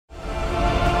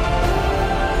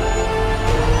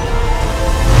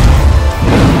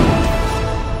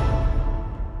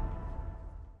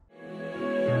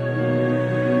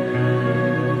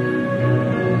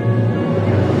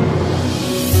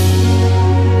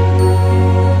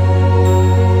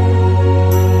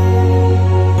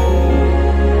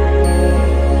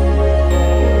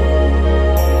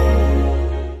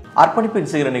அர்ப்பணிப்பின்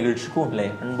செய்கிற நிகழ்ச்சிக்கு உங்களை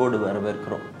அன்போடு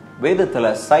வரவேற்கிறோம். வேதத்தில்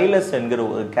சைலஸ் என்கிற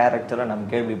ஒரு கேரக்டரை நாம்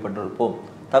கேள்விப்பட்டிருப்போம்.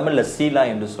 தமிழில் சீலா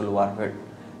என்று சொல்லுவார்கள்.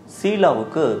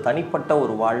 சீலாவுக்கு தனிப்பட்ட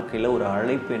ஒரு வாழ்க்கையில் ஒரு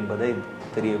அழைப்பு என்பதை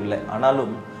தெரியவில்லை.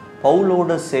 ஆனாலும்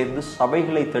பவுலோடு சேர்ந்து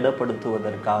சபைகளை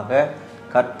திடப்படுத்துவதற்காக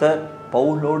கர்த்தர்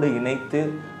பவுலோடு இணைத்து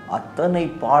அத்தனை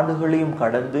பாடுகளையும்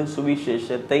கடந்து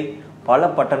சுவிசேஷத்தை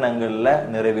பல பட்டணங்களில்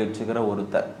நிறைவேற்றுகிற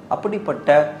ஒருத்தர்.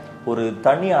 அப்படிப்பட்ட ஒரு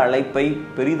தனி அழைப்பை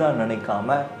பெரிதாக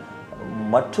நினைக்காம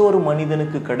மற்றொரு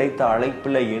மனிதனுக்கு கிடைத்த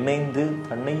அழைப்பில் இணைந்து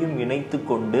தன்னையும் இணைத்து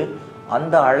கொண்டு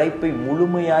அந்த அழைப்பை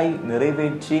முழுமையாய்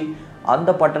நிறைவேற்றி அந்த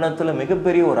பட்டணத்தில்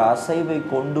மிகப்பெரிய ஒரு அசைவை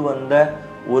கொண்டு வந்த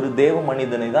ஒரு தேவ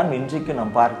மனிதனை தான் இன்றைக்கு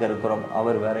நாம் பார்க்க இருக்கிறோம்.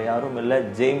 அவர் வேற யாரும் இல்லை,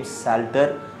 ஜேம்ஸ்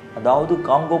சால்டர். அதாவது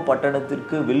காங்கோ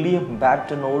பட்டணத்திற்கு வில்லியம்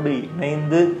பேட்டனோடு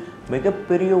இணைந்து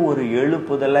மிகப்பெரிய ஒரு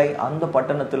எழுப்புதலை அந்த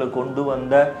பட்டணத்தில் கொண்டு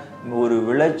வந்த ஒரு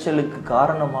விளைச்சலுக்கு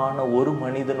காரணமான ஒரு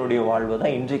மனிதனுடைய வாழ்வை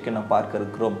தான் இன்றைக்கு நாம் பார்க்க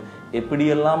இருக்கிறோம்.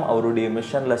 எப்படியெல்லாம் அவருடைய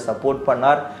மிஷன்ல சப்போர்ட்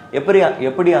பண்ணார்,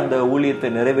 எப்படி அந்த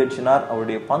ஊழியத்தை நிறைவேற்றினார்,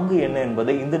 அவருடைய பங்கு என்ன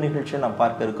என்பதை இந்த நிகழ்ச்சியை நாம்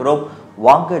பார்க்க இருக்கிறோம்.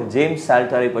 வாங்க ஜேம்ஸ்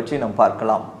சால்டரை பற்றி நாம்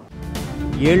பார்க்கலாம்.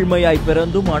 ஏழ்மையாய்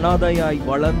பிறந்தும் அனாதையாய்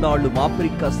வளர்ந்தாலும்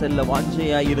ஆப்பிரிக்கா செல்ல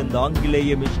வாஞ்சையாயிருந்த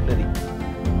ஆங்கிலேய மிஷனரி,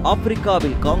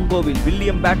 ஆப்பிரிக்காவில் காங்கோவில்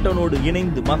வில்லியம் பேட்டனோடு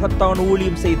இணைந்து மகத்தான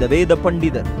ஊழியம் செய்த வேத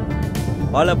பண்டிதர்,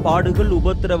 பல பாடுகள்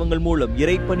உபத்திரவங்கள் மூலம்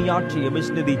இறைப்பணியாற்றிய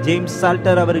மிஷனரி ஜேம்ஸ்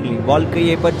சால்டர் அவர்களின்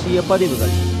வாழ்க்கையை பற்றிய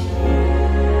பதிவுகள்.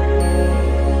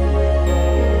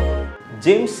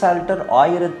 ஜேம்ஸ் சால்டர்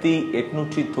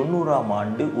 1890ஆம்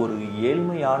ஆண்டு ஒரு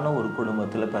ஏழ்மையான ஒரு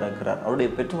குடும்பத்தில் பிறக்கிறார்.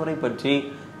 அவருடைய பெற்றோரை பற்றி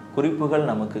குறிப்புகள்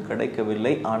நமக்கு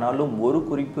கிடைக்கவில்லை. ஆனாலும் ஒரு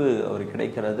குறிப்பு அவர்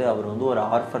கிடைக்கிறது. அவர் ஒரு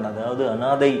ஆர்ஃபன், அதாவது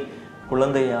அனாதை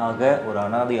குழந்தையாக ஒரு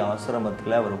அனாதை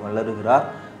ஆசிரமத்தில் அவர் வளருகிறார்.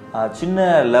 சின்ன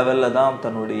லெவலில் தான்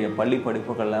தன்னுடைய பள்ளி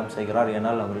படிப்புகள் எல்லாம் செய்கிறார்.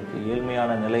 ஏன்னால் அவருக்கு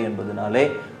ஏழ்மையான நிலை என்பதனாலே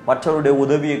மற்றவருடைய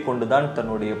உதவியை கொண்டு தான்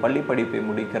தன்னுடைய பள்ளி படிப்பை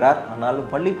முடிக்கிறார்.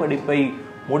 ஆனாலும் பள்ளி படிப்பை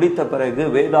முடித்த பிறகு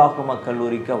வேதாகம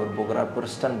கல்லூரிக்கு அவர் போகிறார்.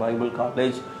 பிரிஸ்டன் பைபிள்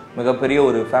காலேஜ் மிகப்பெரிய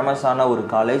ஒரு ஃபேமஸான ஒரு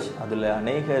காலேஜ். அதில்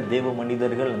அநேக தேவ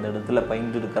மனிதர்கள் அந்த இடத்துல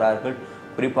பயின்றிருக்கிறார்கள்.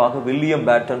 குறிப்பாக வில்லியம்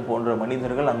பேட்டன் போன்ற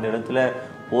மனிதர்கள் அந்த இடத்துல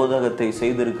போதகத்தை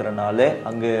செய்திருக்கிறனால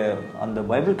அங்கே அந்த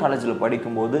பைபிள் காலேஜில்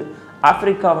படிக்கும்போது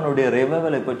ஆப்பிரிக்காவினுடைய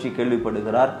ரிவைவலை பற்றி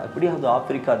கேள்விப்படுகிறார். எப்படியாவது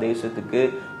ஆப்பிரிக்கா தேசத்துக்கு,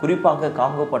 குறிப்பாக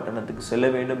காங்கோ பட்டணத்துக்கு செல்ல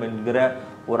வேண்டும் என்கிற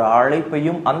ஒரு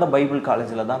அழைப்பையும் அந்த பைபிள்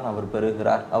காலேஜில் தான் அவர்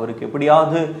பெறுகிறார். அவருக்கு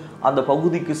எப்படியாவது அந்த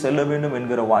பகுதிக்கு செல்ல வேண்டும்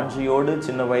என்கிற வாஞ்சையோடு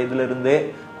சின்ன வயதிலிருந்தே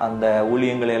அந்த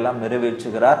ஊழியங்களை எல்லாம்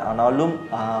நிறைவேற்றுகிறார். ஆனாலும்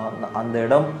அந்த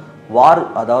இடம்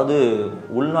அதாவது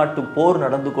உள்நாட்டு போர்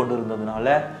நடந்து கொண்டிருந்ததுனால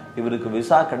இவருக்கு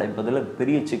விசா கிடைப்பதில்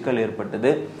பெரிய சிக்கல்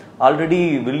ஏற்பட்டது. ஆல்ரெடி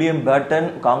வில்லியம் பேட்டன்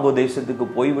காங்கோ தேசத்துக்கு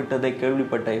போய்விட்டதை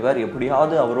கேள்விப்பட்ட இவர்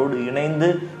எப்படியாவது அவரோடு இணைந்து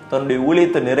தன்னுடைய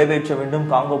ஊழியத்தை நிறைவேற்ற வேண்டும்.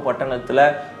 காங்கோ பட்டணத்தில்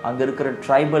அங்கே இருக்கிற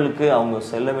ட்ரைபலுக்கு அவங்க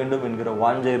செல்ல வேண்டும் என்கிற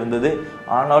வாஞ்சை இருந்தது.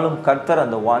 ஆனாலும் கர்த்தர்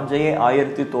அந்த வாஞ்சையை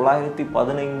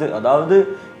 1915, அதாவது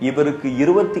இவருக்கு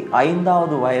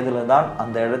 25வது வயதுல தான்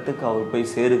அந்த இடத்துக்கு அவர்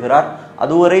போய் சேருகிறார்.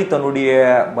 அதுவரை தன்னுடைய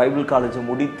பைபிள் காலேஜை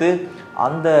முடித்து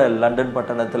அந்த லண்டன்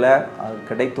பட்டணத்தில்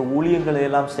கிடைத்த ஊழியங்களை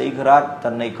எல்லாம் செய்கிறார்.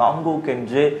 தன்னை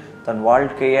காங்கோக்கென்று தன்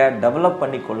வாழ்க்கையை டெவலப்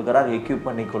பண்ணி கொள்கிறார், எக்யூப்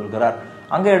பண்ணி கொள்கிறார்.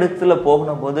 அங்கே இடத்துல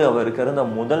போகும்போது அவருக்கு இருந்த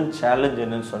முதல் சேலஞ்ச்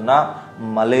என்னன்னு சொன்னால்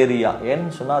மலேரியா.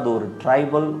 ஏன்னு சொன்னால் அது ஒரு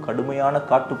ட்ரைபல் கடுமையான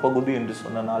காட்டுப்பகுதி என்று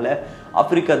சொன்னனால,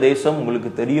 ஆப்பிரிக்கா தேசம்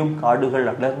உங்களுக்கு தெரியும்,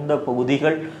 காடுகள் அடர்ந்த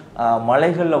பகுதிகள்,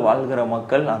 மலைகளில் வாழ்கிற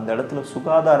மக்கள். அந்த இடத்துல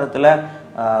சுகாதாரத்தில்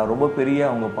ரொம்ப பெரிய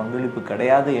அவங்க பங்களிப்பு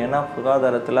கிடையாது. ஏன்னா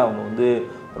சுகாதாரத்தில் அவங்க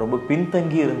ரொம்ப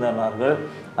பின்தங்கி இருந்தார்கள்.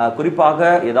 குறிப்பாக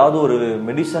ஏதாவது ஒரு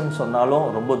மெடிசன் சொன்னாலும்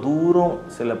ரொம்ப தூரம்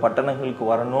சில பட்டணங்களுக்கு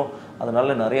வரணும்.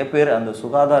 அதனால நிறைய பேர் அந்த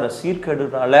சுகாதார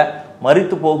சீர்கேடுனால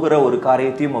மரித்து போகிற ஒரு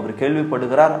காரியத்தையும் அவர்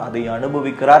கேள்விப்படுகிறார், அதை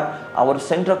அனுபவிக்கிறார். அவர்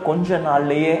சென்ற கொஞ்ச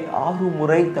நாள்லேயே 6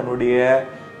 முறை தன்னுடைய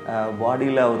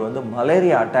பாடியில் அவர்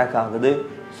மலேரியா அட்டாக் ஆகுது.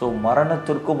 ஸோ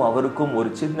மரணத்திற்கும் அவருக்கும் ஒரு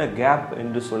சின்ன கேப்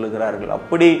என்று சொல்லுகிறார்கள்.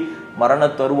 அப்படி மரண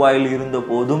தருவாயில் இருந்த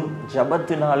போதும்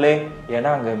ஜபத்தினாலே,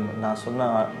 ஏன்னா அங்கே நான் சொன்ன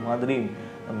மாதிரி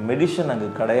மெடிசன் அங்கே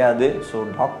கிடையாது, ஸோ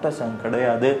டாக்டர்ஸ் அங்கே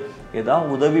கிடையாது.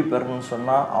 ஏதாவது உதவி பெறணும்னு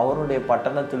சொன்னால் அவருடைய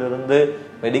பட்டணத்திலிருந்து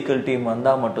மெடிக்கல் டீம்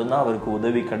வந்தால் மட்டும்தான் அவருக்கு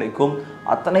உதவி கிடைக்கும்.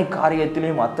 அத்தனை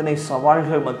காரியத்திலையும் அத்தனை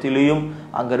சவால்கள் மத்தியிலையும்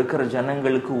அங்கே இருக்கிற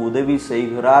ஜனங்களுக்கு உதவி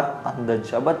செய்கிறார். அந்த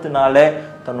ஜபத்தினால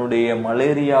தன்னுடைய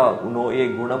மலேரியா நோயை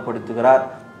குணப்படுத்துகிறார்.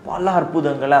 பல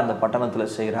அற்புதங்களை அந்த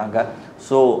பட்டணத்தில் செய்கிறாங்க.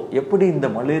 ஸோ எப்படி இந்த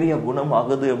மலேரியா குணம்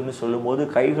ஆகுது அப்படின்னு சொல்லும்போது,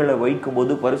 கைகளை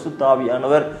வைக்கும்போது பரிசுத்த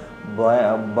ஆவியானவர்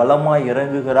பலமாக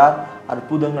இறங்குகிறார்,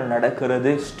 அற்புதங்கள்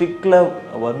நடக்கிறது. ஸ்டிக்கில்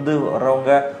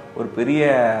வரவங்க ஒரு பெரிய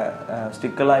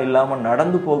ஸ்டிக்கெல்லாம் இல்லாமல்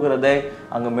நடந்து போகிறதே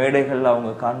அங்கே மேடைகளில்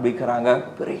அவங்க காண்பிக்கிறாங்க.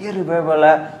 பெரிய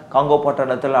ரிவைவலை காங்கோ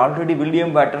பட்டணத்தில் ஆல்ரெடி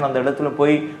வில்லியம் பேட்டன் அந்த இடத்துல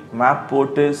போய் மேப்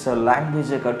போட்டு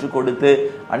லாங்குவேஜை கற்றுக் கொடுத்து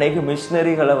அநேக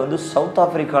மிஷினரிகளை வந்து சவுத்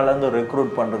ஆப்பிரிக்காலேருந்து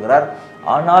ரெக்ரூட் பண்ணுகிறார்.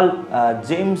 ஆனால்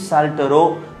ஜேம்ஸ் சால்டரோ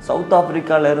சவுத்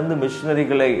ஆப்பிரிக்காவிலிருந்து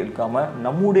மிஷினரிகளை இருக்காம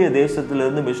நம்முடைய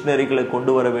தேசத்திலிருந்து மிஷினரிகளை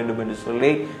கொண்டு வர வேண்டும் என்று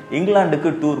சொல்லி இங்கிலாந்துக்கு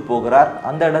டூர் போகிறார்.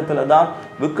 அந்த இடத்துல தான்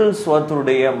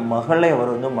விக்கிள்ஸ்வர்த்துடைய மகளை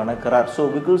அவர் வந்து மணக்கிறார். ஸோ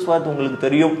விக்கிள்ஸ்வர்த் உங்களுக்கு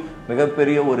தெரியும்,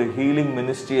 மிகப்பெரிய ஒரு ஹீலிங்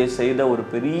மினிஸ்ட்ரியை செய்த ஒரு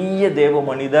பெரிய தேவ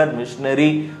மனிதர், மிஷினரி.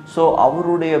 ஸோ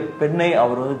அவருடைய பெண்ணை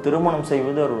அவர் வந்து திருமணம்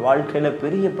செய்வது அவர் வாழ்க்கையில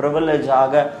பெரிய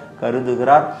ப்ரிவிலேஜாக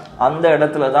கருதுகிறார். அந்த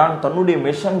இடத்துல தான் தன்னுடைய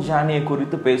மிஷன் ஜானியை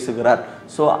குறித்து பேசுகிறார்.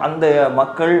 ஸோ அந்த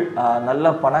மக்கள்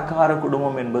நல்ல பணக்கார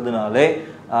குடும்பம் என்பதனாலே,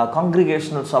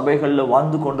 காங்கிரிகேஷனல் சபைகளில்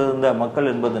வாழ்ந்து கொண்டிருந்த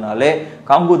மக்கள் என்பதனாலே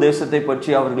காங்கோ தேசத்தை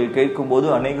பற்றி அவர்கள் கேட்கும்போது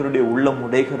அநேகருடைய உள்ளம்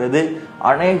உடைகிறது.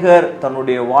 அநேகர்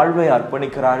தன்னுடைய வாழ்வை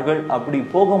அர்ப்பணிக்கிறார்கள். அப்படி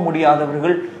போக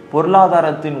முடியாதவர்கள்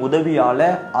பொருளாதாரத்தின் உதவியால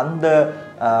அந்த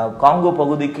காங்கோ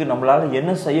பகுதிக்கு நம்மளால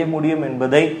என்ன செய்ய முடியும்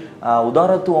என்பதை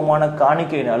உதாரத்துவமான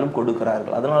காணிக்கையினாலும்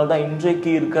கொடுக்கிறார்கள். அதனால தான்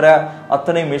இன்றைக்கு இருக்கிற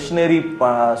அத்தனை மிஷினரி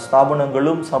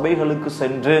ஸ்தாபனங்களும் சபைகளுக்கு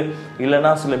சென்று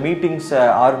இல்லைன்னா சில மீட்டிங்ஸ்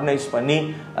ஆர்கனைஸ் பண்ணி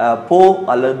போ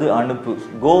அல்லது அனுப்பு,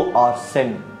 கோ ஆர்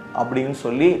சென்ட் அப்படின்னு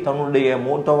சொல்லி தன்னுடைய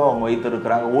மோட்டோவை அவங்க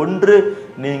வைத்திருக்கிறாங்க. ஒன்று,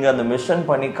 நீங்க அந்த மிஷன்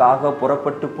பணிக்காக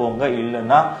புறப்பட்டு போங்க,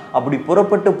 இல்லைன்னா அப்படி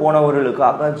புறப்பட்டு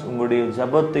போனவர்களுக்காக உங்களுடைய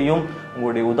ஜபத்தையும்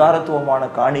உங்களுடைய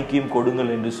உதாரத்துவமான காணிக்கையும்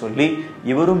கொடுங்கள் என்று சொல்லி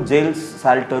இவரும் ஜேம்ஸ்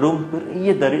சால்டரும்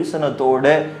பெரிய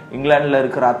தரிசனத்தோட இங்கிலாந்துல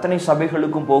இருக்கிற அத்தனை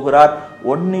சபைகளுக்கும் போகிறார்.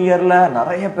 1 இயர்ல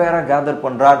நிறைய பேரை கேதர்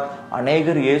பண்றார்.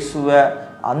 அநேகர் இயேசுவை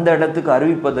அந்த இடத்துக்கு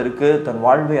அறிவிப்பதற்கு தன்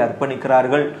வாழ்வை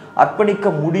அர்ப்பணிக்கிறார்கள். அர்ப்பணிக்க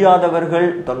முடியாதவர்கள்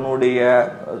தன்னுடைய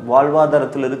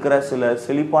வாழ்வாதாரத்தில் இருக்கிற சில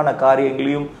செழிப்பான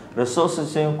காரியங்களையும்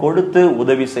ரிசோர்ஸையும் கொடுத்து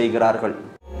உதவி செய்கிறார்கள்.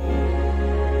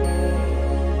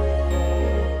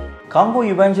 காங்கோ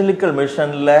இவாஞ்சலிக்கல்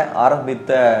மிஷன்ல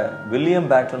ஆரம்பித்த வில்லியம்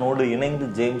பேட்டனோடு இணைந்து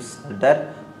ஜேம்ஸ் சால்டர்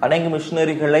அநேக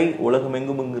மிஷினரிகளை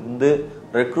உலகமெங்கும் இருந்து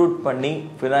ரெக்ரூட் பண்ணி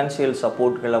ஃபினான்சியல்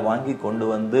சப்போர்ட்களை வாங்கி கொண்டு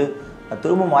வந்து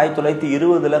திரும்பவும்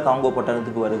 1920 காங்கோ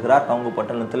பட்டணத்துக்கு வருகிறார். காங்கோ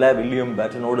பட்டணத்தில் வில்லியம்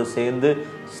பேட்டனோடு சேர்ந்து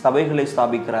சபைகளை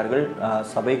ஸ்தாபிக்கிறார்கள்.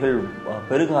 சபைகள்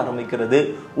பெருக ஆரம்பிக்கிறது,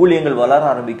 ஊழியங்கள் வளர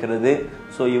ஆரம்பிக்கிறது.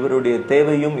 ஸோ இவருடைய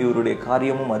தேவையும் இவருடைய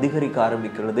காரியமும் அதிகரிக்க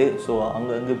ஆரம்பிக்கிறது. ஸோ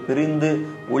அங்கங்கு பிரிந்து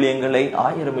ஊழியங்களை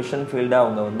 1000 மிஷன் ஃபீல்டாக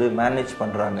அவங்க வந்து மேனேஜ்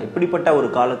பண்ணுறாங்க. இப்படிப்பட்ட ஒரு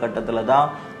காலகட்டத்தில் தான்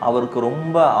அவருக்கு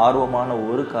ரொம்ப ஆர்வமான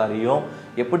ஒரு காரியம்,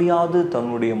 எப்படியாவது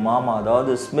தன்னுடைய மாமா,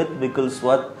 அதாவது ஸ்மித்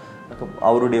விக்கிள்ஸ்வர்த்,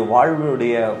 அவருடைய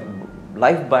வாழ்வுடைய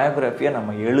லைஃப் பயோகிராஃபியை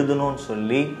நம்ம எழுதணும்னு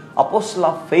சொல்லி அப்போஸ்டல்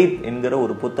ஆஃப் ஃபெய்த் என்கிற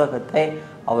ஒரு புத்தகத்தை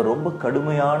அவர் ரொம்ப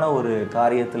கடுமையான ஒரு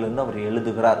காரியத்திலிருந்து அவர்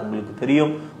எழுதுகிறார். உங்களுக்கு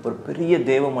தெரியும், ஒரு பெரிய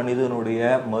தேவ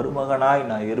மனிதனுடைய மருமகனாய்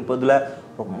நான் இருப்பதில்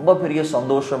ரொம்ப பெரிய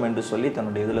சந்தோஷம் என்று சொல்லி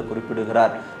தன்னுடைய இதில்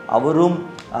குறிப்பிடுகிறார். அவரும்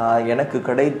எனக்கு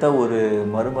கிடைத்த ஒரு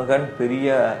மருமகன்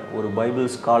பெரிய ஒரு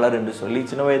பைபிள் ஸ்காலர் என்று சொல்லி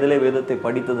சின்ன வயதிலே வேதத்தை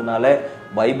படித்ததுனால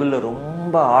பைபிளில்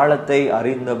ரொம்ப ஆழத்தை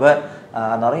அறிந்தவர்.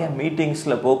 நிறைய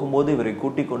மீட்டிங்ஸில் போகும்போது இவரை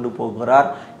கூட்டி கொண்டு போகிறார்.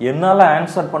 என்னால்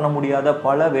ஆன்சர் பண்ண முடியாத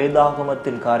பல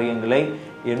வேதாகமத்தின் காரியங்களை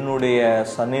என்னுடைய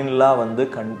சன்னின்லாம் வந்து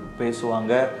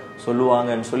பேசுவாங்க,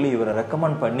 சொல்லுவாங்கன்னு சொல்லி இவரை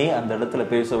ரெக்கமெண்ட் பண்ணி அந்த இடத்துல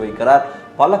பேச வைக்கிறார்.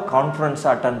 பல கான்ஃபரன்ஸை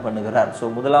அட்டன் பண்ணுகிறார். ஸோ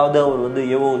முதலாவது அவர் வந்து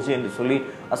ஏஓஜி என்று சொல்லி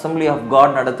அசம்பிளி ஆஃப்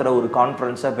காட் நடத்துகிற ஒரு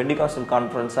கான்ஃபரன்ஸை, பெண்டிகாஸ்டல்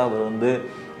கான்ஃபரன்ஸை அவர் வந்து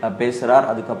பேசுகிறார்.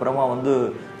 அதுக்கப்புறமா வந்து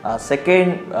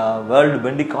செகண்ட் வேர்ல்டு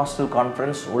பெண்டிகாஸ்டல்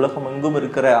கான்ஃபரன்ஸ், உலகம் எங்கும்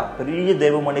இருக்கிற பெரிய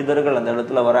தேவ மனிதர்கள் அந்த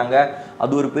இடத்துல வராங்க.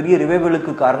 அது ஒரு பெரிய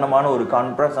ரிவைவலுக்கு காரணமான ஒரு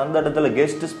கான்ஃபரன்ஸ். அந்த இடத்துல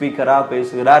கெஸ்ட் ஸ்பீக்கராக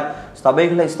பேசுகிறார்,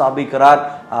 சபைகளை ஸ்தாபிக்கிறார்.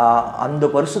 அந்த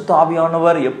பரிசுத்த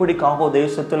ஆவியானவர் எப்படி காங்கோ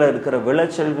தேசத்தில் இருக்கிற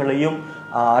விளைச்சல்களையும்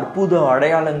அற்புத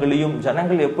அடையாளங்களையும்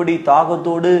ஜனங்கள் எப்படி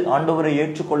தாகத்தோடு ஆண்டவரை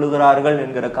ஏற்றுக்கொள்ளுகிறார்கள்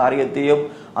என்கிற காரியத்தையும்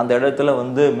அந்த இடத்துல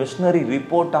வந்து மிஷனரி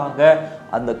ரிப்போர்ட்டாக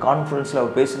அந்த கான்ஃபரன்ஸ்ல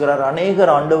அவர் பேசுகிறார்.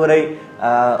 அநேகர்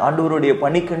ஆண்டவருடைய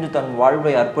பணிக்கென்று தன்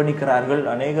வாழ்வை அர்ப்பணிக்கிறார்கள்.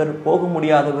 அநேகர் போக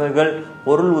முடியாதவர்கள்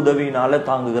பொருள் உதவியினால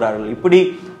தாங்குகிறார்கள். இப்படி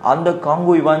அந்த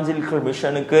காங்கோ இவாஞ்சலிக்கல்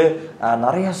மிஷனுக்கு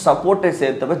நிறைய சப்போர்ட்டை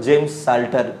சேர்த்தவர் ஜேம்ஸ்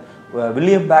சால்டர்.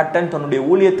 வில்லியம் பேட்டன் தன்னுடைய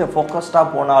ஊழியத்தை ஃபோக்கஸ்டா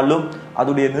போனாலும்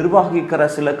அதோடைய நிர்வாகிக்கிற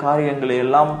சில காரியங்களை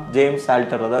எல்லாம் ஜேம்ஸ்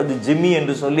சால்டர், அதாவது ஜிம்மி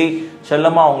என்று சொல்லி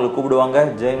செல்லமா அவங்களை கூப்பிடுவாங்க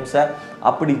ஜேம்ஸை.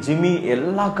 அப்படி ஜிம்மி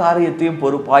எல்லா காரியத்தையும்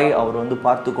பொறுப்பாய் அவர் வந்து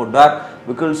பார்த்து கொண்டார்.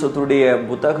 விக்கிள்ஸ்வர்த்துடைய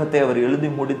புத்தகத்தை அவர் எழுதி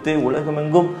முடித்து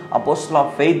உலகமெங்கும் அப்போஸ்டல்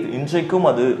ஆஃப் ஃபெய்த், இன்றைக்கும்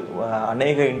அது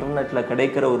அநேக இன்டர்நெட்ல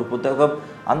கிடைக்கிற ஒரு புத்தகம்,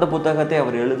 அந்த புத்தகத்தை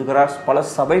அவர் எழுதுகிறார். பல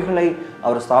சபைகளை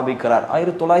அவர் ஸ்தாபிக்கிறார்.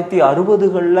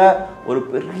 1960களில் ஒரு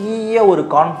பெரிய ஒரு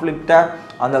கான்ஃப்ளிக்டை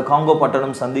அந்த காங்கோ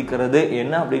பட்டணம் சந்திக்கிறது.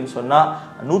 என்ன அப்படின்னு சொன்னா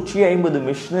 150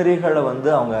 மிஷினரிகளை வந்து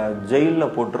அவங்க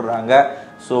ஜெயிலில் போட்டுடுறாங்க.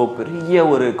 ஸோ பெரிய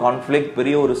ஒரு கான்ஃப்ளிக்ட்,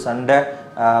 பெரிய ஒரு சண்டை.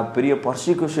 பெரிய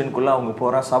பர்சிக்யூஷனுக்குள்ள அவங்க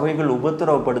போகிறாங்க. சபைகள்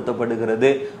உபத்திரவப்படுத்தப்படுகிறது.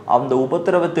 அந்த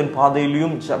உபத்திரவத்தின்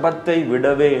பாதையிலையும் ஜெபத்தை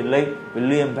விடவே இல்லை.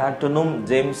 வில்லியம் பேட்டனும்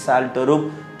ஜேம்ஸ் சால்டரும்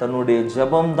தன்னுடைய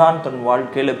ஜெபம்தான் தன்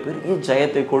வாழ்க்கையில பெரிய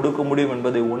ஜெயத்தை கொடுக்க முடியும்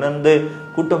என்பதை உணர்ந்து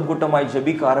கூட்டம் கூட்டமாய்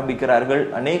ஜெபிக்க ஆரம்பிக்கிறார்கள்.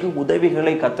 அநேக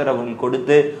உதவிகளை கர்த்தர் அவர்கள்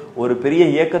கொடுத்து ஒரு பெரிய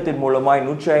இயக்கத்தின் மூலமாய்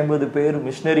 150 பேர்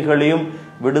மிஷனரிகளையும்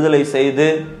விடுதலை செய்து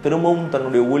திரும்பவும்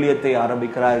தன்னுடைய ஊழியத்தை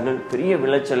ஆரம்பிக்கிறார்கள். பெரிய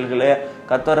விளைச்சல்களை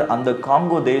கர்த்தர் அந்த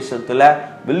காங்கோ தேசத்துல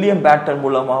வில்லியம் பேட்டன்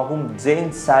மூலமாகவும்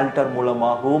ஜேம்ஸ் சால்டர்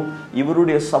மூலமாகவும்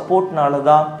இவருடைய சப்போர்ட்னால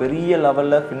தான் பெரிய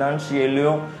லெவல்ல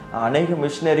பினான்சியலையும் அநேக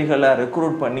மிஷனரிகளை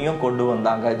ரெக்ரூட் பண்ணியும் கொண்டு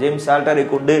வந்தாங்க. ஜேம்ஸ் சால்டரை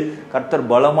கொண்டு கர்த்தர்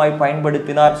பலமாய்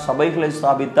பயன்படுத்தினார். சபைகளை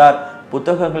ஸ்தாபித்தார்,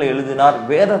 புத்தகங்களை எழுதினார்,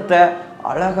 வேதத்தை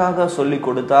அழகாக சொல்லி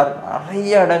கொடுத்தார்.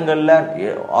 நிறைய இடங்கள்ல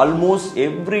almost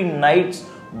every nights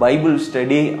Bible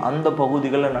study அந்த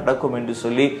பகுதிகளில் நடக்கும் என்று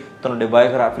சொல்லி தன்னுடைய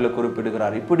பயோகிராஃபியில்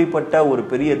குறிப்பிடுகிறார். இப்படிப்பட்ட ஒரு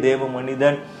பெரிய தேவ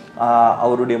மனிதன்,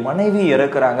 அவருடைய மனைவி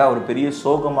இறக்குறாங்க. அவர் பெரிய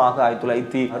சோகமாக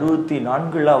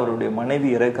 1964 அவருடைய மனைவி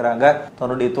இறக்குறாங்க.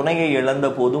 தன்னுடைய துணையை இழந்த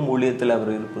போதும் ஊழியத்தில்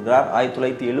அவர் இருக்கிறார்.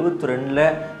 1972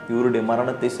 இவருடைய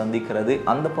மரணத்தை சந்திக்கிறது.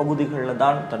 அந்த பகுதிகளில்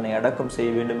தான் தன்னை அடக்கம் செய்ய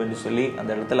வேண்டும் என்று சொல்லி அந்த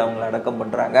இடத்துல அவங்களை அடக்கம்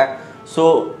பண்றாங்க. ஸோ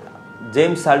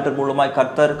ஜேம்ஸ் சால்டர் மூலமாய்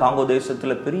கர்த்தர் காங்கோ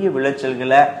தேசத்துல பெரிய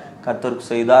விளைச்சல்களை கர்த்தர்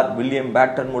செய்தார். வில்லியம்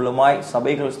பேட்டன் மூலமாய்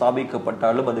சபைகள்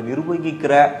ஸ்தாபிக்கப்பட்டாலும் அதை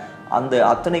நிர்வகிக்கிற அந்த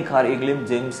அத்தனை காரியங்களையும்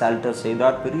ஜேம்ஸ் சால்டர்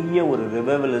செய்தார். பெரிய ஒரு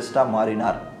ரிவைவலிஸ்டா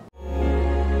மாறினார்.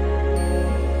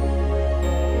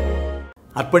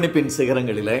 அர்ப்பணிப்பின்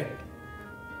சிகரங்களிலே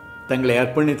தங்களை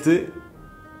அர்ப்பணித்து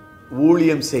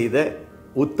ஊழியம் செய்த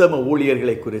உத்தம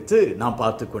ஊழியர்களை குறித்து நாம்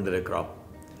பார்த்து கொண்டிருக்கிறோம்.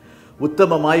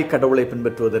 உத்தமமாய் கடவுளை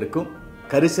பின்பற்றுவதற்கும்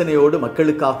கரிசனையோடு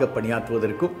மக்களுக்காக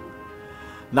பணியாற்றுவதற்கும்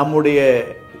நம்முடைய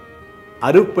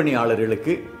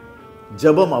அருட்பணியாளர்களுக்கு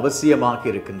ஜெபம் அவசியமாக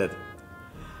இருக்கின்றது.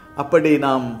 அப்படி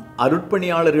நாம்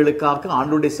அருட்பணியாளர்களுக்காக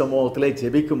ஆண்டவருடைய சமூகத்தில்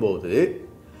ஜெபிக்கும் போது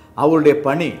அவருடைய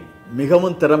பணி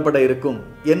மிகவும் திறம்பட இருக்கும்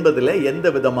என்பதில் எந்த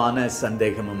விதமான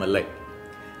சந்தேகமும் இல்லை.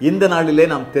 இந்த நாளிலே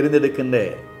நாம் தெரிந்தெடுக்கின்ற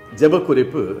ஜெப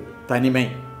குறிப்பு தனிமை.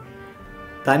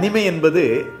 தனிமை என்பது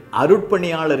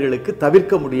அருட்பணியாளர்களுக்கு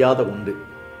தவிர்க்க முடியாத ஒன்று.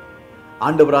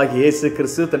 ஆண்டவராகிய இயேசு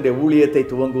கிறிஸ்து தன்னுடைய ஊழியத்தை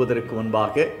துவங்குவதற்கு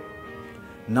முன்பாக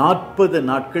 40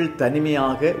 நாட்கள்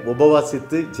தனிமையாக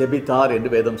உபவாசித்து ஜெபித்தார் என்று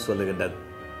வேதம் சொல்லுகின்றது.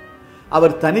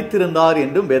 அவர் தனித்திருந்தார்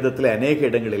என்றும் வேதத்தில் அநேக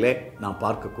இடங்களிலே நாம்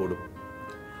பார்க்கக்கூடும்.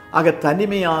 ஆக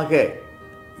தனிமையாக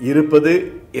இருப்பது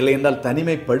இல்லை என்றால்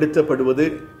தனிமைப்படுத்தப்படுவது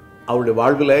அவருடைய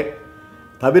வாழ்வில்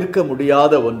தவிர்க்க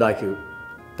முடியாத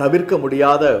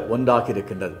ஒன்றாக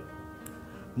இருக்கின்றது.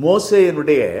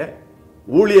 மோசேயினுடைய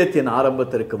ஊழியத்தின்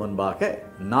ஆரம்பத்திற்கு முன்பாக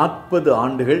 40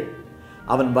 ஆண்டுகள்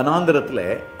அவன் வனாந்திரத்தில்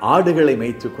ஆடுகளை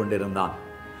மேய்த்து கொண்டிருந்தான்.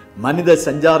 மனித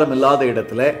சஞ்சாரம் இல்லாத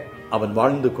இடத்துல அவன்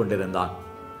வாழ்ந்து கொண்டிருந்தான்.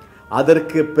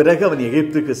 அதற்கு பிறகு அவன்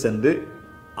எகிப்துக்கு சென்று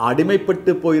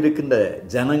அடிமைப்பட்டு போயிருக்கின்ற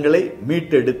ஜனங்களை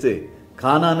மீட்டெடுத்து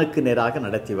கானானுக்கு நேராக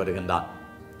நடத்தி வருகின்றான்.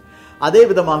 அதே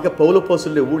விதமாக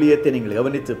பவுலப்போஸ்தலனுடைய ஊழியத்தை நீங்கள்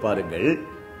கவனித்து பாருங்கள்.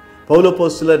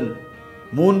 பவுலப்போஸ்தலன்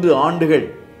 3 ஆண்டுகள்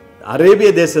அரேபிய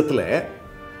தேசத்துல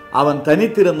அவன்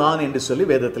தனித்திருந்தான் என்று சொல்லி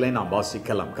வேதத்திலே நாம்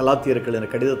வாசிக்கலாம். கலாத்தியர்கள் என்ற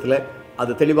கடிதத்தில்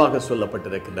அது தெளிவாக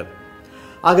சொல்லப்பட்டிருக்கின்றது.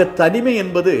 ஆக தனிமை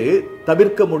என்பது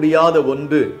தவிர்க்க முடியாத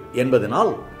ஒன்று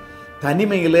என்பதனால்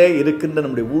தனிமையிலே இருக்கின்ற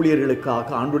நம்முடைய ஊழியர்களுக்காக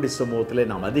ஆண்டவருடைய சமூகத்திலே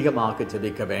நாம் அதிகமாக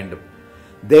ஜெபிக்க வேண்டும்.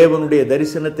 தேவனுடைய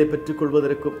தரிசனத்தை பெற்றுக்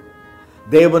கொள்வதற்கும்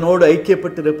தேவனோடு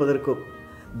ஐக்கியப்பட்டிருப்பதற்கும்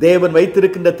தேவன்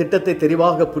வைத்திருக்கின்ற திட்டத்தை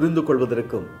தெளிவாக புரிந்து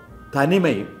கொள்வதற்கும்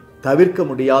தனிமை தவிர்க்க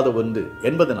முடியாத ஒன்று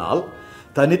என்பதனால்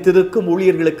தனித்திருக்கும்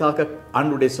ஊழியர்களுக்காக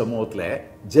ஆண்டவருடைய சமூகத்தில்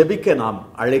ஜெபிக்க நாம்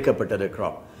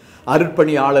அழைக்கப்பட்டிருக்கிறோம்.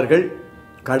 அருட்பணியாளர்கள்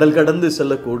கடல் கடந்து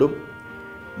செல்லக்கூடும்,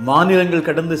 மாநிலங்கள்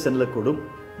கடந்து செல்லக்கூடும்,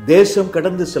 தேசம்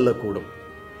கடந்து செல்லக்கூடும்.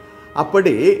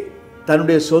 அப்படி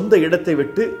தன்னுடைய சொந்த இடத்தை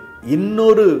விட்டு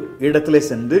இன்னொரு இடத்திலே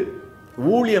சென்று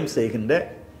ஊழியம் செய்கின்ற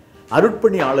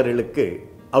அருட்பணியாளர்களுக்கு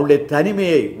அவருடைய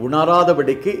தனிமையை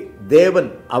உணராதபடிக்கு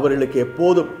தேவன் அவர்களுக்கு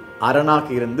எப்போதும் அரணாக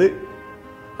இருந்து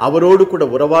அவரோடு கூட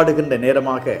உறவாடுகின்ற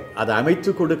நேரமாக அதை அமைத்து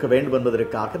கொடுக்க வேண்டும்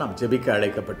என்பதற்காக நாம் ஜெபிக்க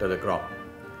அழைக்கப்பட்டிருக்கிறோம்.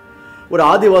 ஒரு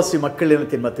ஆதிவாசி மக்கள்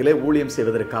இனத்தின் மத்தியிலே ஊழியம்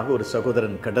செய்வதற்காக ஒரு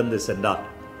சகோதரன் கடந்து சென்றார்.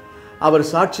 அவர்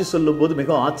சாட்சி சொல்லும் போது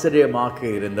மிக ஆச்சரியமாக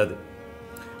இருந்தது.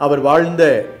 அவர் வாழ்ந்த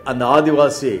அந்த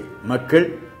ஆதிவாசி மக்கள்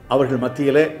அவர்கள்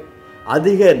மத்தியிலே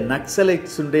அதிக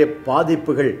நக்சலைட்ஸுடைய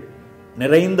பாதிப்புகள்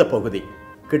நிறைந்த பகுதி.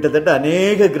 கிட்டத்தட்ட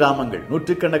அநேக கிராமங்கள்,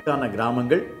 நூற்றுக்கணக்கான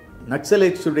கிராமங்கள்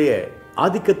நக்சலைட்ஸுடைய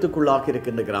ஆதிக்கத்துக்குள்ளாக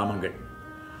இருக்கின்ற கிராமங்கள்.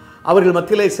 அவர்கள்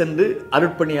மத்தியிலே சென்று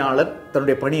அருட்பணியாளர்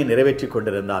தன்னுடைய பணியை நிறைவேற்றி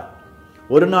கொண்டிருந்தார்.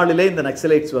 ஒரு நாளிலே இந்த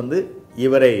நக்சலைட்ஸ் வந்து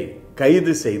இவரை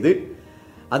கைது செய்து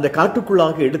அந்த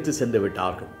காட்டுக்குள்ளாக எடுத்து சென்று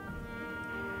விட்டார்கள்.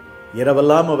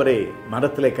 இரவெல்லாம் அவரை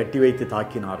மரத்திலே கட்டி வைத்து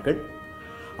தாக்கினார்கள்.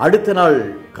 அடுத்த நாள்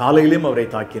காலையிலும் அவரை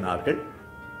தாக்கினார்கள்.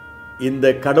 இந்த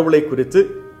கடவுளை குறித்து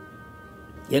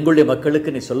எங்களுடைய மக்களுக்கு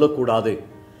நீ சொல்லக்கூடாது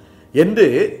என்று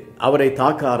அவரை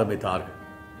தாக்க ஆரம்பித்தார்கள்.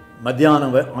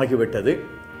 மத்தியானம் ஆகிவிட்டது.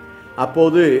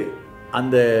 அப்போது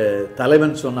அந்த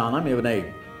தலைவன் சொன்னானாம், இவனை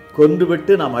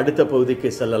கொன்றுவிட்டு நாம் அடுத்த பகுதிக்கு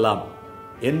செல்லலாம்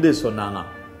என்று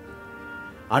சொன்னானாம்.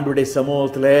 ஆண்டவருடைய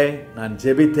சமூகத்திலே நான்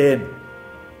ஜெபித்தேன்,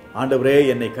 ஆண்டவரே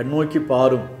என்னை கண்ணோக்கி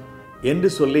பாரும் என்று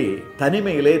சொல்லி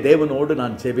தனிமையிலே தேவனோடு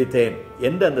நான் ஜெபித்தேன்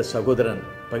என்று அந்த சகோதரன்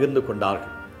பகிர்ந்து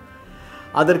கொண்டார்கள்.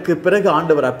 அதற்கு பிறகு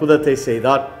ஆண்டவர் அற்புதத்தை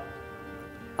செய்தார்.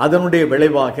 அதனுடைய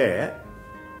விளைவாக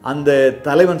அந்த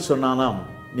தலைவன் சொன்னானாம்,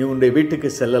 நீ உன்னுடைய வீட்டுக்கு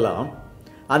செல்லலாம்,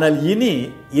 ஆனால் இனி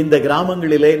இந்த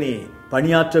கிராமங்களிலே நீ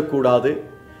பணியாற்றக்கூடாது,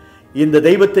 இந்த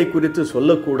தெய்வத்தை குறித்து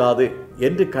சொல்லக்கூடாது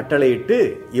என்று கட்டளையிட்டு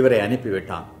இவரை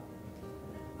அனுப்பிவிட்டான்.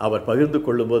 அவர் பகிர்ந்து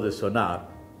கொள்ளும்போது சொன்னார்,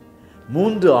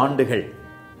 3 ஆண்டுகள்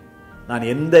நான்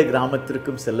எந்த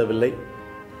கிராமத்திற்கும் செல்லவில்லை,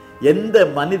 எந்த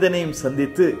மனிதனையும்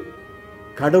சந்தித்து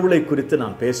கடவுளை குறித்து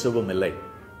நான் பேசவும் இல்லை.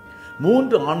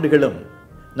 3 ஆண்டுகளும்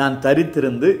நான்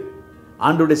தரித்திருந்து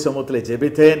ஆண்டவருடைய சமூகத்தில்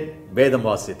ஜெபித்தேன், வேதம்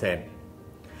வாசித்தேன்.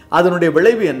 அதனுடைய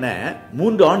விளைவு என்ன?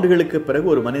 3 ஆண்டுகளுக்கு பிறகு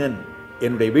ஒரு மனிதன்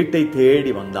என்னுடைய வீட்டை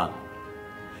தேடி வந்தான்.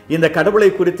 இந்த கடவுளை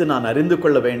குறித்து நான் அறிந்து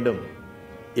கொள்ள வேண்டும்,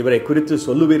 இவரை குறித்து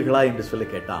சொல்லுவீர்களா என்று சொல்லி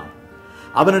கேட்டான்.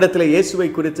 அவனிடத்தில் இயேசுவை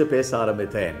குறித்து பேச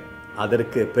ஆரம்பித்தேன்.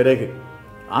 அதற்கு பிறகு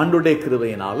ஆண்டவருடைய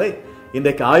கிருபையினாலே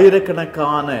இன்றைக்கு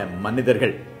ஆயிரக்கணக்கான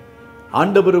மனிதர்கள்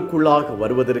ஆண்டவருக்குள்ளாக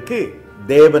வருவதற்கு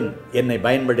தேவன் என்னை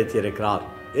பயன்படுத்தி இருக்கிறார்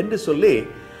என்று சொல்லி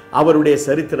அவருடைய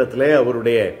சரித்திரத்திலே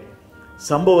அவருடைய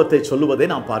சம்பவத்தை சொல்லுவதை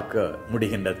நாம் பார்க்க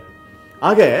முடிகின்றது.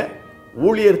 ஆக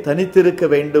ஊழியர் தனித்திருக்க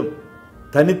வேண்டும்,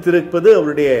 தனித்திருப்பது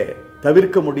அவருடைய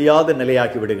தவிர்க்க முடியாத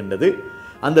நிலையாகி விடுகின்றது.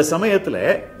 அந்த சமயத்தில்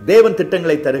தேவன்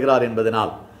திட்டங்களை தருகிறார்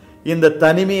என்பதனால் இந்த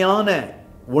தனிமையான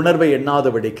உணர்வை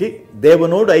எண்ணாதபடிக்கு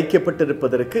தேவனோடு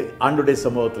ஐக்கியப்பட்டிருப்பதற்கு ஆண்டவருடைய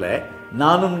சமூகத்தில்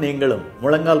நானும் நீங்களும்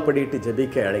முழங்கால் படியிட்டு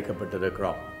ஜெபிக்க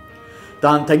அழைக்கப்பட்டிருக்கிறோம்.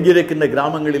 தான் தங்கியிருக்கின்ற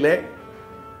கிராமங்களிலே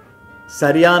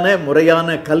சரியான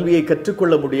முறையான கல்வியை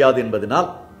கற்றுக்கொள்ள முடியாது என்பதனால்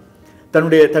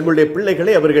தங்களுடைய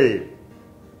பிள்ளைகளை அவர்கள்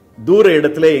தூர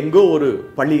இடத்திலே எங்கோ ஒரு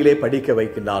பள்ளியிலே படிக்க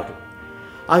வைக்கின்றார்கள்.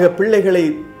 ஆக பிள்ளைகளை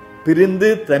பிரிந்து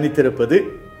தனித்திருப்பது,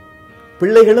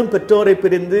 பிள்ளைகளும் பெற்றோரை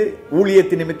பிரிந்து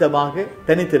ஊழியத்தின் நிமித்தமாக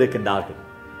தனித்திருக்கின்றார்கள்.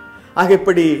 ஆக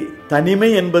இப்படி தனிமை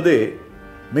என்பது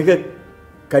மிக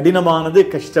கடினமானது,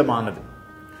 கஷ்டமானது.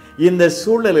 இந்த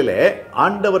சூழ்நிலையில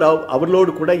ஆண்டவர்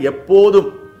அவர்களோடு கூட எப்போதும்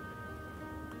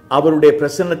அவருடைய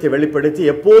பிரசன்னத்தை வெளிப்படுத்தி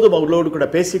எப்போதும் அவர்களோடு கூட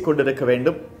பேசிக் கொண்டிருக்க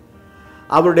வேண்டும்.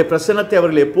 அவருடைய பிரசன்னத்தை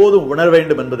அவர்கள் எப்போதும் உணர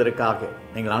வேண்டும் என்பதற்காக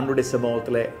நீங்கள் ஆண்டவருடைய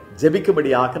சமூகத்தில்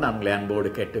ஜெபிக்கும்படியாக நான் உங்களை அன்போடு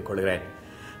கேட்டுக்கொள்கிறேன்.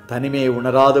 தனிமையை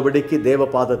உணராதபடிக்கு தேவ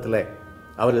பாதத்தில்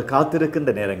அவர்கள்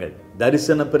காத்திருக்கின்ற நேரங்கள்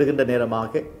தரிசனம் பெறுகின்ற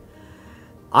நேரமாக,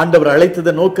 ஆண்டவர்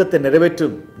அழைத்தத நோக்கத்தை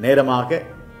நிறைவேற்றும் நேரமாக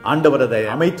ஆண்டவர் அதை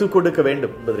அமைத்து கொடுக்க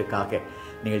வேண்டும் என்பதற்காக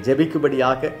நீங்கள்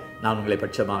ஜெபிக்கும்படியாக நான் உங்களை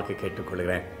பட்சமாக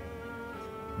கேட்டுக்கொள்கிறேன்.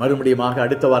 மறுபடியுமாக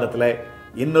அடுத்த வாரத்தில்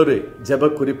இன்னொரு ஜெப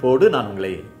குறிப்போடு நான்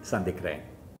உங்களை சந்திக்கிறேன்.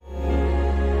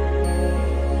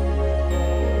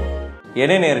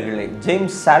 இணையர்களே,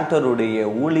 ஜேம்ஸ் சால்டருடைய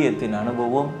ஊழியத்தின்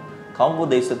அனுபவம் காங்கோ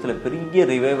தேசத்தில் பெரிய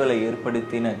ரிவைவலை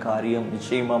ஏற்படுத்தின காரியம்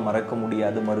நிச்சயமா மறக்க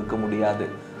முடியாது, மறுக்க முடியாது.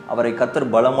 அவரை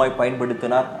கர்த்தர் பலமாய்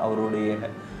பயன்படுத்தினார். அவருடைய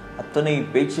அத்தனை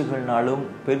பேச்சுகள்னாலும்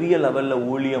பெரிய லெவல்ல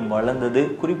ஊழியம் வளர்ந்தது.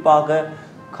 குறிப்பாக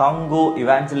காங்கோ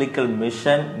இவாஞ்சலிக்கல்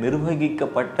மிஷன்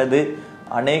நிர்வகிக்கப்பட்டது.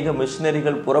 அநேக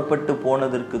மிஷனரிகள் புறப்பட்டு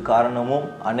போனதற்கு காரணமும்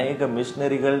அநேக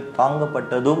மிஷனரிகள்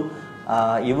தாங்கப்பட்டதும்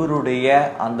இவருடைய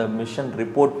அந்த மிஷன்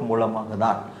ரிப்போர்ட் மூலமாக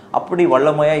தான். அப்படி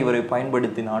வல்லமையா இவரை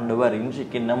பயன்படுத்தின ஆண்டவர்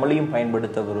இன்றைக்கு நம்மளையும்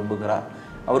பயன்படுத்த விரும்புகிறார்.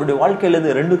 அவருடைய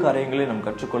வாழ்க்கையிலிருந்து 2 காரியங்களை நாம்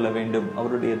கற்றுக்கொள்ள வேண்டும்.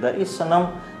 அவருடைய தரிசனம்,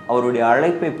 அவருடைய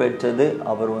அழைப்பை பெற்றது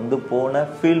அவர் போன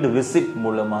ஃபீல்டு விசிட்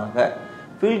மூலமாக.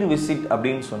 ஃபீல்டு விசிட்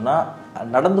அப்படின்னு சொன்னா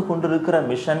நடந்து கொண்டிருக்கிற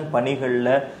மிஷன்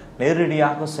பணிகளில்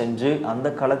நேரடியாக சென்று அந்த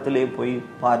களத்திலே போய்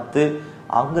பார்த்து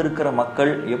அங்க இருக்கிற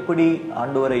மக்கள் எப்படி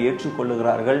ஆண்டவரை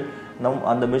ஏற்றுக்கொள்ளுகிறார்கள்,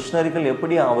 அந்த மிஷனரிகள்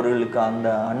எப்படி அவர்களுக்கு அந்த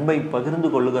அன்பை பகிர்ந்து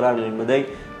கொள்ளுகிறார்கள் என்பதை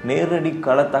நேரடி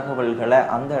கள தகவல்களை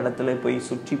அந்த இடத்துல போய்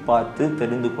சுற்றி பார்த்து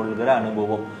தெரிந்து கொள்கிற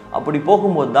அனுபவம். அப்படி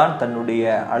போகும்போது தான்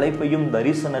தன்னுடைய அழைப்பையும்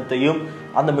தரிசனத்தையும்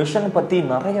அந்த மிஷன் பத்தி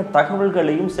நிறைய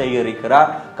தகவல்களையும்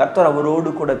சேகரிக்கிறார். கர்த்தர்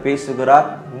அவரோடு கூட பேசுகிறார்.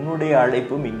 உன்னுடைய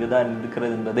அழைப்பும் இங்குதான்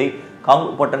இருக்கிறது என்பதை காங்கோ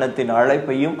பட்டணத்தின்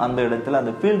அழைப்பையும் அந்த இடத்துல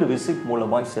அந்த ஃபீல்டு விசிட்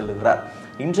மூலமாய் செல்லுகிறார்.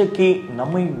 இன்றைக்கு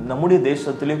நம்முடைய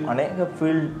தேசத்திலும் அநேக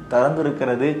ஃபீல்டு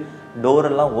திறந்திருக்கிறது,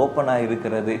 டோரெல்லாம் ஓப்பன்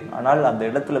ஆகிருக்கிறது. ஆனால் அந்த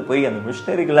இடத்துல போய் அந்த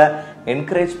மிஷனரிகளை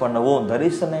என்கரேஜ் பண்ணவும்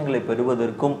தரிசனங்களை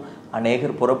பெறுவதற்கும்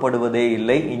அநேகர் புறப்படுவதே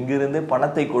இல்லை. இங்கிருந்து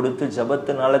பணத்தை கொடுத்து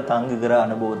ஜபத்தினால தாங்குகிற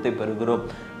அனுபவத்தை பெறுகிறோம்.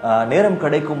 நேரம்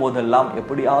கிடைக்கும் போதெல்லாம்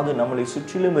எப்படியாவது நம்மளை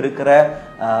சுற்றிலும் இருக்கிற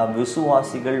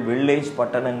விசுவாசிகள், வில்லேஜ்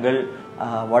பட்டணங்கள்,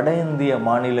 வட இந்திய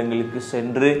மாநிலங்களுக்கு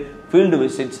சென்று ஃபீல்டு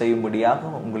விசிட்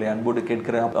செய்யும்படியாக உங்களை அன்போடு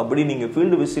கேட்கிறேன். அப்படி நீங்க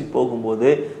ஃபீல்டு விசிட் போகும்போது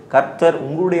கர்த்தர்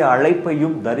உங்களுடைய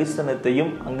அழைப்பையும்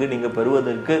தரிசனத்தையும் அங்கு நீங்க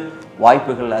பெறுவதற்கு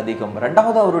வாய்ப்புகள் அதிகம்.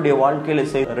 ரெண்டாவது அவருடைய வாழ்க்கையில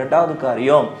ரெண்டாவது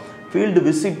காரியம், ஃபீல்டு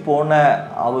விசிட் போன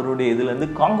அவருடைய இதுல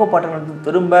இருந்து காங்கோ பட்டணத்துக்கு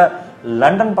திரும்ப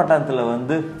லண்டன்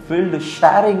பட்டணத்துல ஃபீல்டு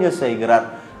ஷேரிங்கை செய்கிறார்.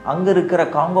 அங்க இருக்கிற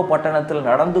காங்கோ பட்டணத்தில்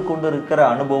நடந்து கொண்டிருக்கிற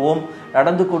அனுபவம்,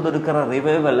 நடந்து கொண்டிருக்கிற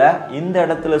ரிவைவலை இந்த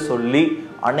இடத்துல சொல்லி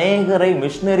அநேகரை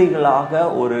மிஷனரிகளாக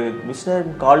ஒரு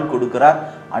மிஷனரி கால் கொடுக்கிறார்.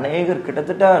 அநேகர்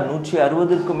கிட்டத்தட்ட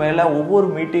 160க்கு மேல ஒவ்வொரு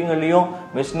மீட்டிங்லையும்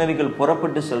மிஷனரிகள்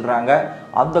புறப்பட்டு செல்றாங்க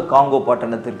அந்த காங்கோ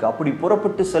பட்டணத்திற்கு. அப்படி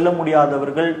புறப்பட்டு செல்ல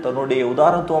முடியாதவர்கள் தன்னுடைய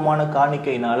உதாரணத்துவமான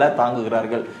காணிக்கையினால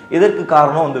தாங்குகிறார்கள். இதற்கு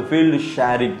காரணம் இந்த ஃபீல்டு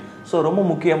ஷேரிங். ஸோ ரொம்ப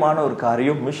முக்கியமான ஒரு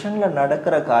காரியம், மிஷன்ல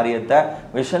நடக்கிற காரியத்தை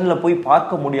மிஷன்ல போய்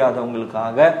பார்க்க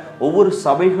முடியாதவங்களுக்காக ஒவ்வொரு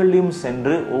சபைகள்லையும்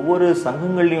சென்று, ஒவ்வொரு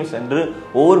சங்கங்கள்லையும் சென்று,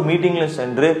 ஒவ்வொரு மீட்டிங்லையும்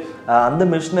சென்று அந்த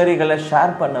மிஷனரிகளை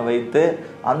ஷேர் பண்ண வைத்து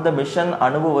அந்த மிஷன்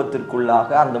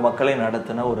அனுபவத்திற்குள்ளாக அந்த மக்களை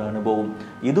நடத்தின ஒரு அனுபவம்.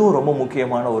 இதுவும் ரொம்ப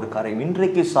முக்கியமான ஒரு காரியம்.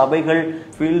 இன்றைக்கு சபைகள்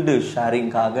ஃபீல்டு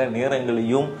ஷேரிங்காக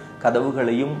நேரங்களையும்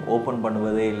கதவுகளையும் ஓபன்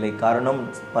பண்ணுவதே இல்லை. காரணம்,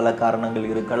 பல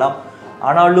காரணங்கள் இருக்கலாம்.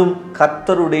 ஆனாலும்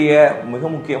கர்த்தருடைய மிக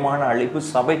முக்கியமான அழைப்பு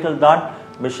சபைகள் தான்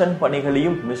மிஷன்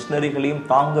பணிகளையும் மிஷனரிகளையும்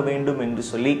தாங்க வேண்டும் என்று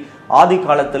சொல்லி ஆதி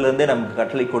காலத்திலிருந்தே நமக்கு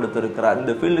கட்டளை கொடுத்திருக்கிறார்.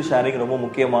 இந்த ஃபீல்டு ஷேரிங் ரொம்ப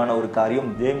முக்கியமான ஒரு காரியம்.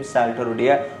 ஜேம்ஸ்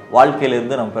சால்டருடைய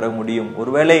வாழ்க்கையிலிருந்து நாம் பெற முடியும்.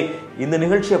 ஒருவேளை இந்த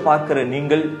நிகழ்ச்சியை பார்க்கிற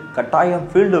நீங்கள் கட்டாயம்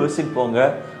ஃபீல்டு விசிட் போங்க.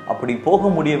 அப்படி போக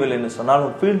முடியவில்லை என்று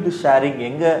சொன்னாலும் ஃபீல்டு ஷேரிங்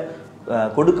எங்க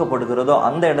கொடுக்கப்படுகிறதோ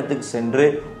அந்த இடத்துக்கு சென்று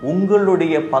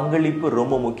உங்களுடைய பங்களிப்பு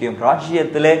ரொம்ப முக்கியம்.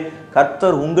 ராஜ்யத்திலே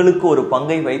கர்த்தர் உங்களுக்கு ஒரு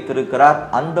பங்கை வைத்திருக்கிறார்.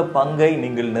 அந்த பங்கை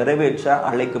நீங்கள் நிறைவேற்ற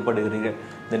அழைக்கப்படுகிறீர்கள்.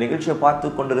 இந்த நிகழ்ச்சியை பார்த்து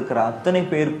கொண்டிருக்கிற அத்தனை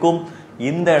பேருக்கும்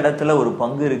இந்த இடத்துல ஒரு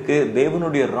பங்கு இருக்கு,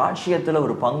 தேவனுடைய ராஜ்யத்துல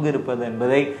ஒரு பங்கு இருப்பது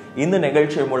என்பதை இந்த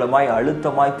நிகழ்ச்சி மூலமாய்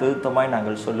அழுத்தமாய் திருத்தமாய்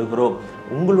நாங்கள் சொல்லுகிறோம்.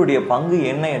 உங்களுடைய பங்கு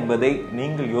என்ன என்பதை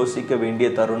நீங்கள் யோசிக்க வேண்டிய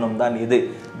தருணம் தான் இது.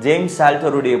 ஜேம்ஸ்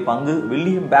சால்டருடைய பங்கு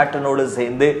வில்லியம் பேட்டனோடு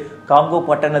சேர்ந்து காங்கோ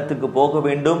பட்டணத்துக்கு போக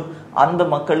வேண்டும், அந்த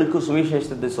மக்களுக்கு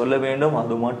சுவிசேஷத்தை சொல்ல வேண்டும்.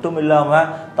 அது மட்டும் இல்லாம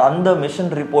அந்த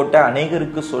மிஷன் ரிப்போர்ட்டை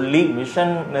அநேகருக்கு சொல்லி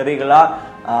மிஷனரிகளா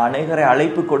அநேகரை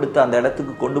அழைப்பு கொடுத்து அந்த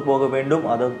இடத்துக்கு கொண்டு போக வேண்டும்.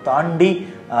 அதை தாண்டி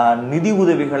நிதி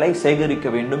உதவிகளை சேகரிக்க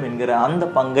வேண்டும் என்கிற அந்த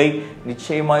பங்கை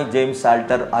நிச்சயமாய் ஜேம்ஸ்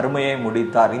சால்டர் அருமையை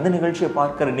முடித்தார். இந்த நிகழ்ச்சியை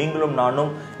பார்க்கிற நீங்களும்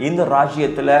நானும் இந்த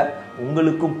ராஜ்யத்துல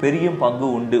உங்களுக்கும் பெரிய பங்கு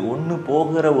உண்டு. ஒன்று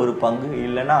போகிற ஒரு பங்கு,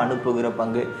 இல்லைன்னா அனுப்புகிற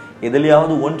பங்கு.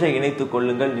 எதிலையாவது ஒன்றை இணைத்துக்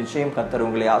கொள்ளுங்கள். நிச்சயம் கர்த்தர்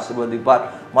உங்களை ஆசீர்வதிப்பார்.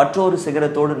 மற்றொரு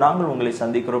சிகரத்தோடு நாங்கள் உங்களை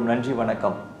சந்திக்கிறோம். நன்றி,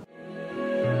 வணக்கம்.